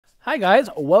Hi guys,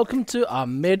 welcome to our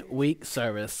midweek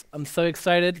service. I'm so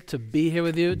excited to be here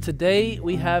with you. Today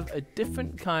we have a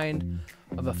different kind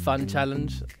of a fun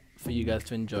challenge for you guys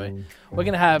to enjoy. We're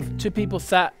going to have two people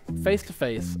sat face to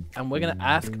face and we're going to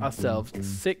ask ourselves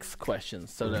 6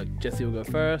 questions. So look, Jesse will go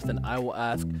first and I will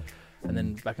ask and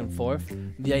then back and forth.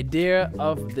 The idea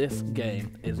of this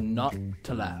game is not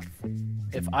to laugh.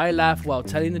 If I laugh while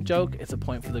telling the joke, it's a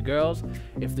point for the girls.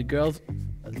 If the girls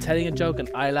telling a joke and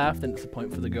I laugh, then it's a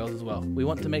point for the girls as well. We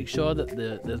want to make sure that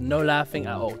there's no laughing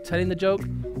at all, telling the joke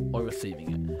or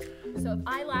receiving it. So if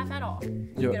I laugh at all,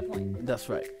 you get a point. That's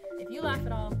right. If you laugh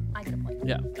at all, I get a point.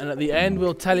 Yeah, and at the end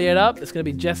we'll tally it up. It's going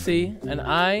to be Jesse and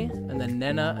I, and then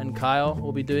Nena and Kyle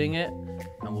will be doing it,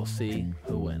 and we'll see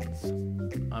who wins.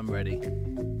 I'm ready.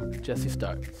 Jesse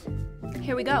starts.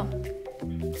 Here we go.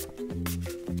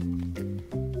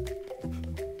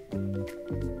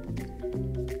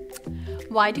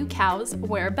 Why do cows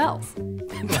wear bells?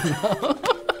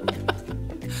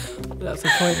 That's a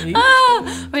point each.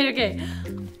 Wait, okay.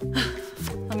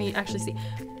 Let me actually see.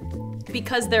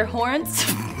 Because they're horns.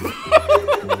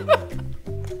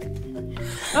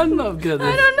 I'm not good at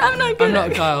this. I'm not good. I'm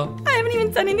not Kyle. I haven't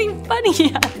even said anything funny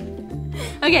yet.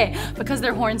 Okay, because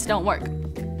their horns don't work.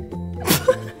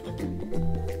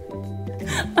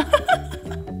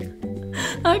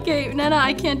 Okay, Nana,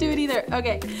 I can't do it either.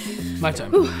 Okay. My turn.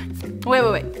 Whew.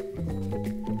 Wait.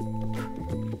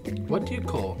 What do you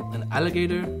call an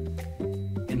alligator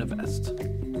in a vest?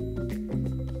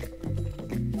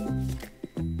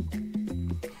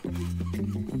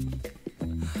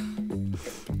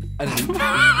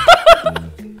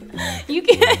 You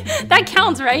can. That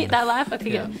counts, right? That laugh.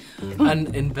 Okay, Yeah. good.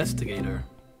 An investigator.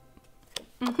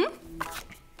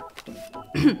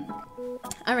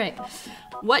 All right.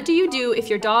 What do you do if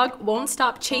your dog won't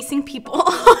stop chasing people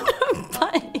on a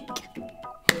bike?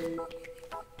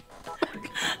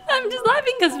 I'm just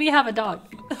laughing because we have a dog.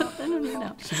 I don't even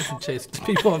know. She doesn't chase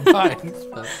people on bikes.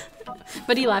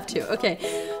 But he laughed too. Okay.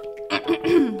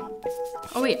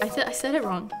 Oh wait, I said it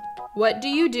wrong. What do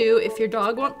you do if your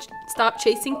dog won't stop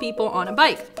chasing people on a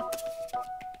bike?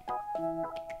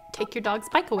 Take your dog's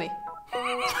bike away.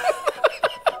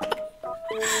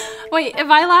 Wait, if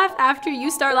I laugh after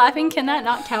you start laughing, can that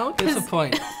not count? It's a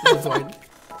point. It's a point.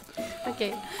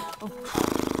 Okay. Oh.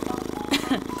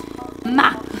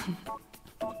 Ma.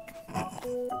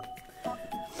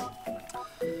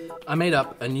 I made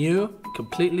up a new,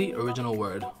 completely original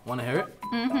word. Want to hear it?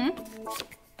 Mm-hmm.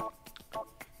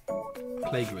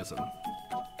 Plagiarism.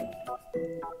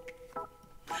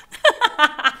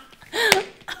 I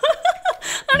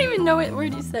don't even know what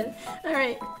word you said. All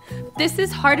right. This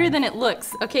is harder than it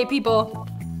looks. Okay, people.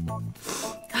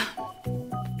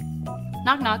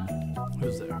 Knock, knock.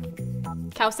 Who's there?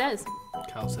 Cow says.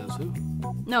 Cow says who?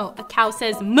 No, a cow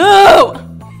says moo!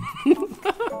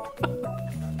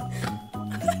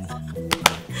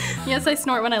 Yes, I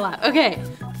snort when I laugh. Okay.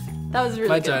 That was really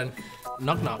My good. turn.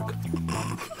 Knock, knock.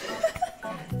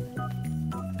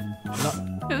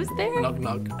 Who's there? Knock,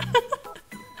 knock.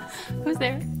 Who's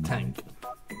there? Tank.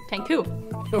 Tanku.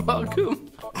 You're welcome.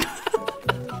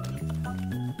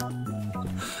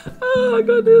 Oh, I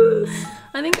gotta do this.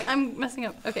 I think I'm messing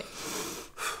up. Okay.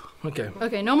 Okay.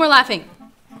 Okay, no more laughing.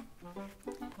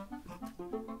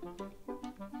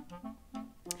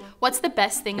 What's the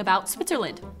best thing about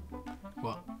Switzerland?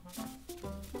 What?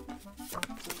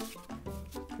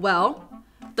 Well,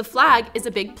 the flag is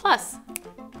a big plus.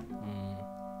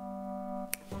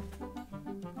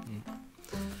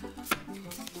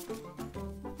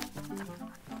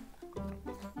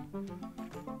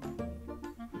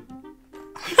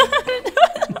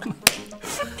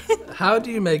 How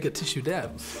do you make a tissue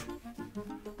dance?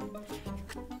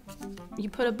 You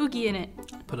put a boogie in it.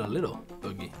 Put a little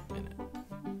boogie in it.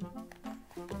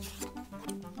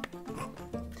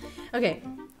 Okay.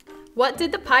 What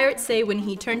did the pirate say when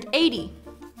he turned 80?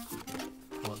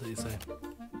 What did he say?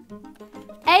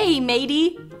 Hey,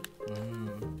 matey.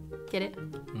 Get it?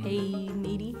 Hey,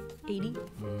 matey. 80.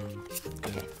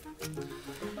 Good.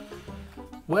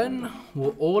 When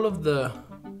will all of the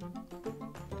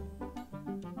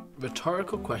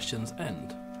rhetorical questions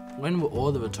end? When will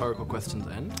all the rhetorical questions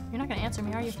end? You're not gonna answer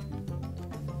me, are you?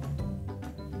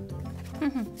 I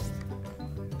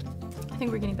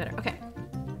think we're getting better. Okay.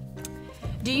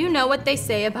 Do you know what they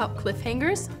say about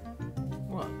cliffhangers?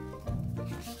 What?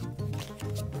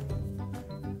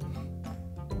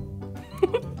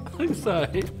 I'm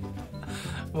sorry.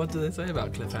 What do they say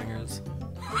about cliffhangers?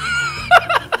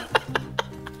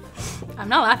 I'm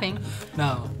not laughing.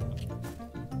 No.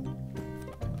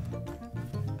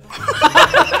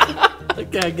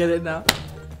 Okay, I get it now.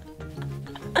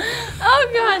 Oh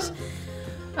gosh.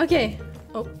 Okay.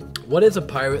 Oh. What is a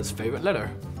pirate's favorite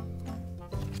letter?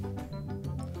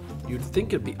 You'd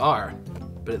think it'd be R,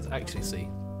 but it's actually C.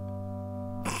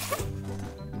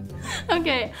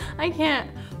 Okay, I can't.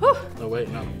 Whew. No, wait,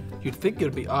 no. You'd think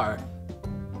it'd be R,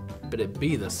 but it'd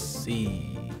be the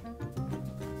C.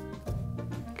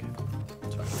 Okay.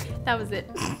 Sorry. That was it.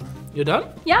 You're done?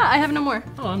 Yeah, I have no more.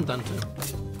 Oh, I'm done too.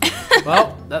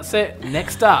 Well, that's it.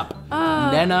 Next up,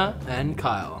 Nena and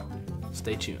Kyle.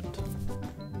 Stay tuned.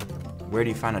 Where do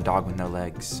you find a dog with no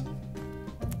legs?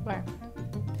 Where?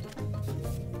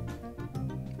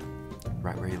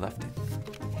 Right where you left it.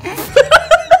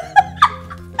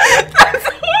 That's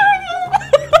horrible.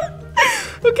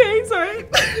 Okay, sorry.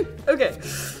 Okay.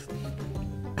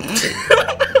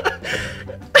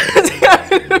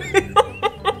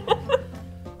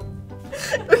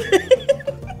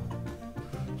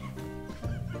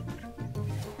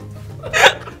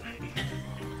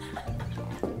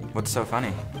 What's so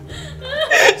funny?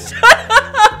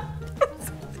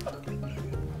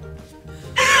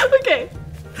 Okay.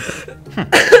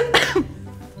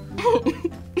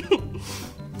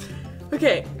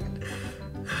 Okay.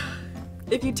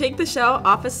 If you take the shell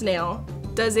off a snail,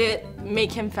 does it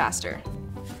make him faster?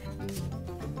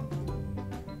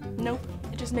 Nope.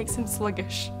 It just makes him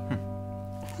sluggish.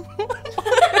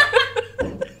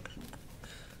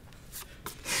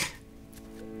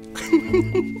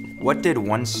 What did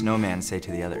one snowman say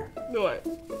to the other? What?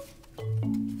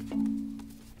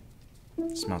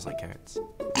 Smells like carrots.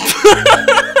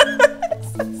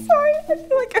 Sorry, I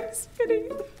feel like I'm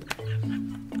spitting.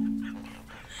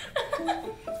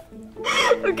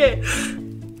 Okay.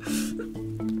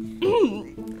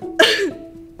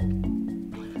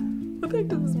 What the heck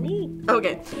does this mean?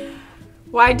 Okay.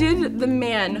 Why did the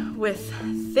man with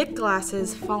thick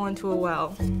glasses fall into a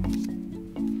well?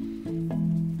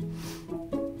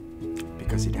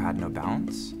 Because he had no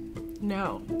balance?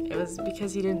 No, it was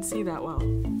because he didn't see that well.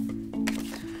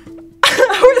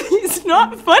 How are these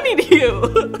not funny to you?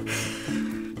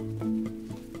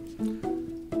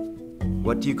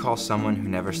 What do you call someone who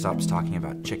never stops talking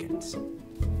about chickens?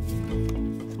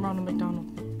 Ronald McDonald.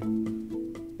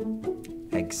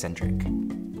 Egg-centric.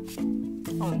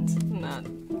 Oh, it's not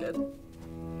good.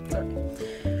 Sorry.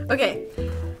 Okay.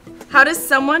 How does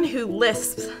someone who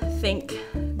lisps think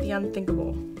the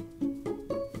unthinkable?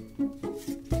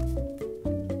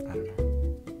 I don't know.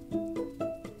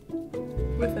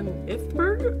 With an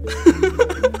iceberg?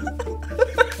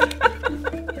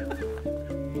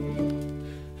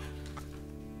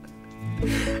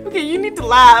 Okay, you need to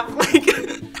laugh. Like.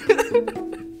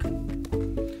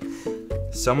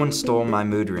 Someone stole my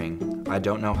mood ring. I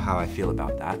don't know how I feel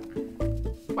about that.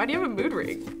 Why do you have a mood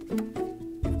ring?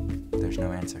 There's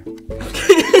no answer.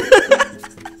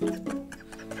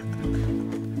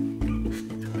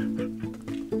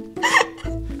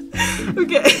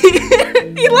 Okay.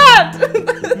 He laughed.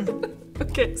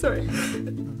 Okay, sorry.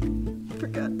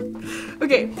 Forgot.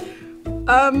 Okay.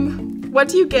 What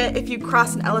do you get if you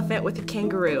cross an elephant with a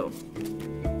kangaroo?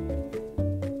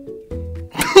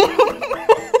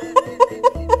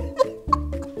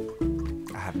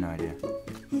 I have no idea.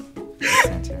 What's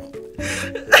the answer?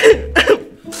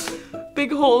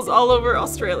 Big holes all over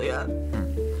Australia.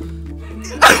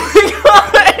 Oh my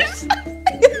gosh!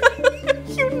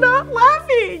 You're not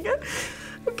laughing.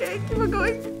 Okay, keep on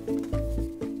going.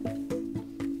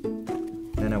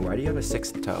 Nana, why do you have a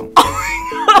sixth toe? Oh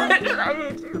my gosh! I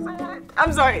hate you so much.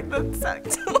 I'm sorry, that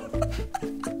sucked.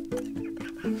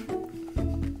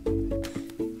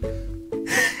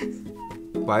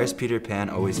 Why is Peter Pan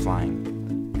always flying?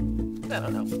 I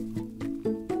don't know.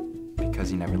 Because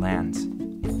he never lands.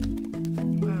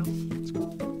 Wow.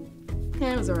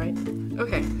 Yeah, it was alright.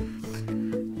 Okay.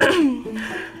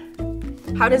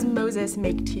 How does Moses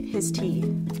make his tea?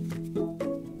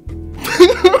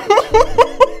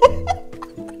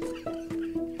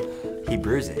 He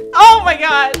brews it. Oh my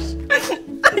gosh!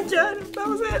 Again, that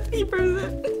was it. He proves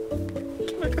it.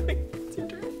 Keep on going. It's your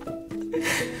turn.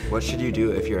 What should you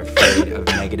do if you're afraid of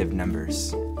negative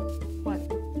numbers? What?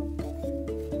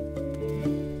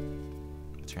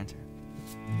 What's your answer?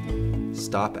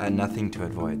 Stop at nothing to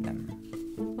avoid them.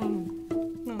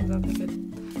 No, that's not good.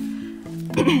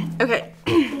 Okay.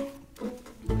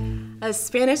 A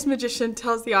Spanish magician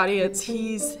tells the audience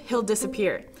he'll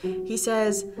disappear. He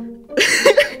says,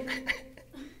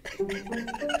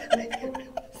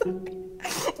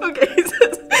 okay,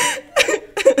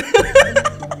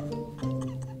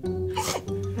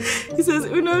 he says,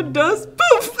 uno, dos,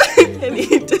 poof, and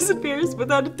he disappears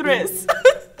without a trace.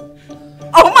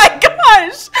 Oh my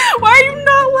gosh! Why are you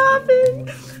not laughing?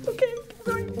 Okay, keep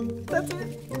going. That's it.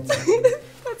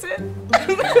 That's it.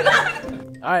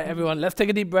 All right, everyone, let's take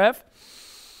a deep breath.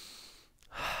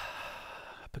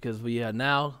 Because we are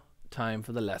now time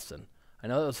for the lesson. I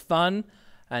know it was fun,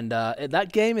 and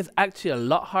that game is actually a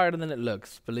lot harder than it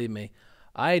looks, believe me.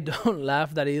 I don't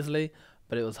laugh that easily,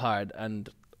 but it was hard, and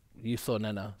you saw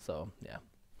Nana, so yeah.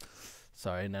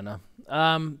 Sorry, Nana.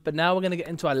 But now we're going to get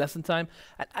into our lesson time.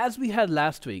 And as we had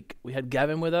last week, we had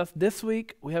Gavin with us. This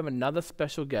week, we have another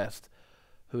special guest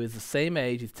who is the same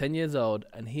age. He's 10 years old,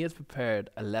 and he has prepared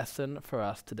a lesson for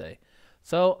us today.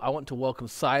 So I want to welcome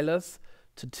Silas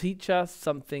to teach us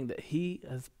something that he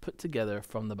has put together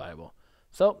from the Bible.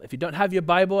 So if you don't have your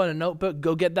Bible and a notebook,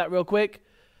 go get that real quick.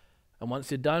 And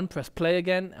once you're done, press play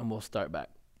again, and we'll start back.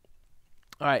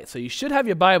 All right, so you should have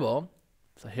your Bible.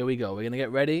 So here we go. We're going to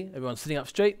get ready. Everyone sitting up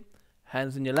straight,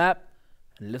 hands in your lap,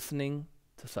 and listening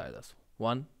to Silas.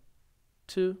 1,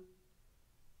 2,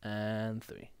 and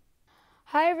 3.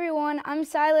 Hi everyone, I'm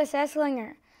Silas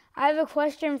Esslinger. I have a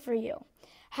question for you.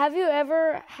 Have you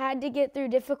ever had to get through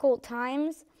difficult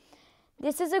times?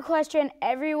 This is a question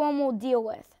everyone will deal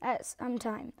with at some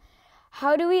time.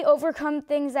 How do we overcome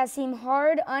things that seem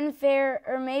hard, unfair,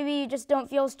 or maybe you just don't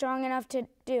feel strong enough to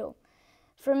do?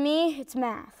 For me, it's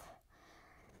math.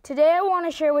 Today I want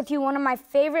to share with you one of my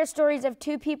favorite stories of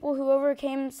two people who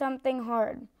overcame something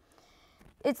hard.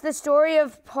 It's the story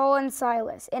of Paul and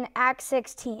Silas in Acts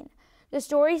 16. The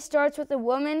story starts with a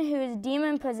woman who is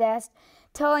demon-possessed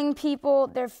telling people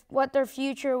what their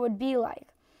future would be like.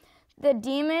 The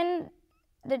demon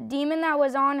that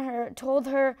was on her told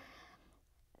her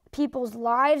people's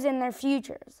lives and their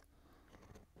futures.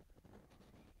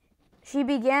 She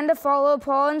began to follow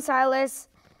Paul and Silas,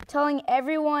 telling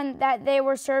everyone that they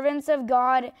were servants of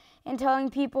God and telling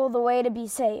people the way to be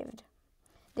saved.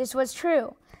 This was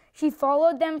true. She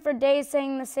followed them for days,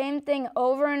 saying the same thing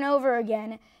over and over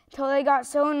again, till they got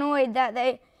so annoyed that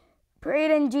they prayed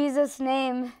in Jesus'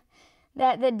 name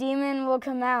that the demon will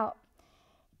come out.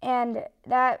 And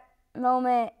that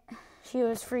moment, she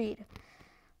was freed.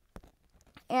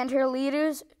 And her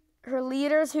leaders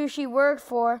who she worked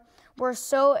for, were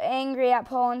so angry at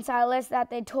Paul and Silas that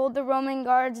they told the Roman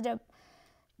guards to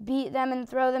beat them and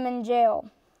throw them in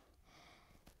jail.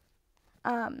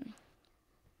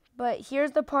 But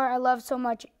here's the part I love so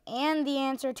much and the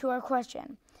answer to our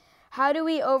question. How do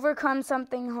we overcome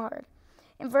something hard?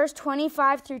 In verse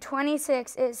 25 through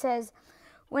 26, it says,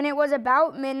 "When it was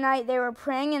about midnight, they were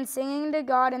praying and singing to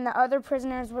God, and the other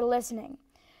prisoners were listening.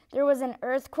 There was an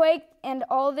earthquake, and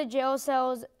all the jail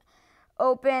cells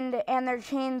opened and their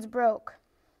chains broke."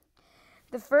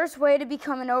 The first way to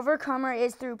become an overcomer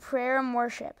is through prayer and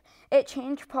worship. It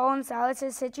changed Paul and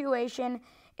Silas' situation.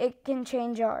 It can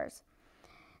change ours.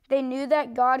 They knew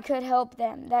that God could help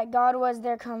them, that God was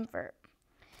their comfort.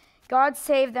 God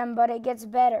saved them, but it gets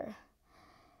better.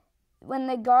 When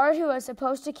the guard who was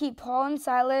supposed to keep Paul and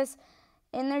Silas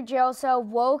in their jail cell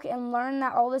woke and learned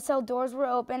that all the cell doors were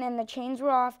open and the chains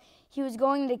were off, he was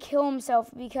going to kill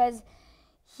himself because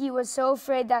he was so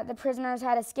afraid that the prisoners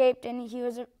had escaped, and he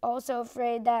was also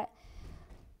afraid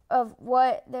of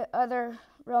what the other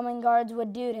Roman guards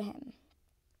would do to him.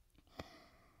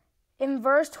 In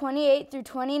verse 28 through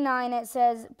 29, it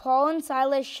says, Paul and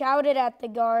Silas shouted at the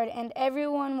guard and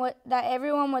that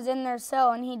everyone was in their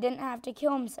cell and he didn't have to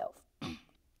kill himself.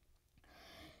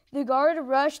 The guard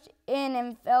rushed in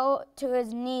and fell to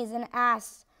his knees and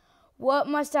asked, "What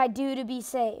must I do to be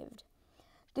saved?"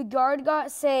 The guard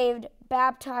got saved,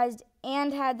 baptized,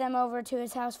 and had them over to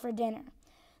his house for dinner.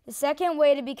 The second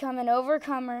way to become an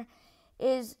overcomer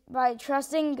is by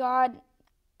trusting God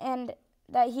and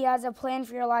that he has a plan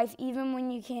for your life even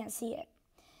when you can't see it.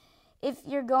 If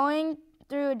you're going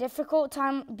through a difficult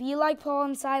time, be like Paul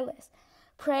and Silas.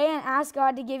 Pray and ask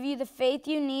God to give you the faith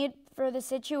you need for the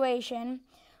situation.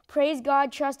 Praise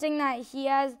God, trusting that He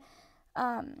has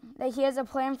a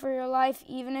plan for your life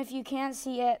even if you can't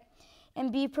see it.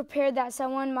 And be prepared that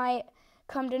someone might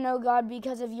come to know God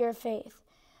because of your faith.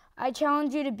 I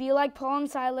challenge you to be like Paul and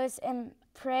Silas and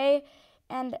pray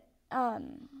and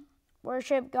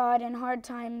worship God in hard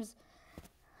times.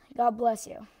 God bless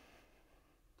you.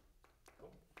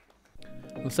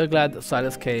 I'm so glad that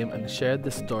Silas came and shared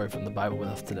this story from the Bible with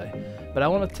us today. But I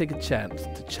want to take a chance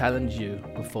to challenge you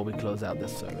before we close out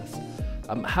this service.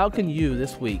 How can you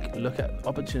this week look at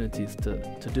opportunities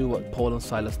to do what Paul and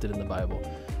Silas did in the Bible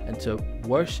and to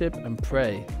worship and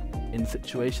pray in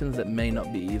situations that may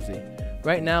not be easy?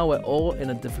 Right now, we're all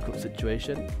in a difficult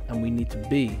situation and we need to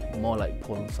be more like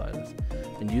Paul and Silas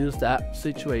and use that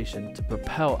situation to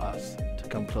propel us to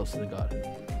come closer to God.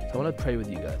 So I want to pray with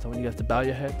you guys. I want you guys to bow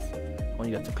your heads. I want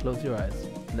you guys to close your eyes.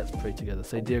 And let's pray together.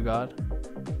 Say, "Dear God,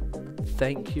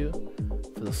 thank you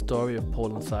for the story of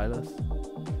Paul and Silas.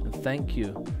 And thank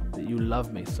you that you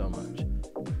love me so much.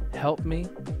 Help me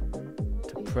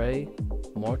to pray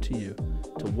more to you,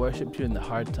 to worship you in the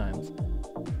hard times.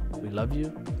 We love you.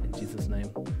 In Jesus' name,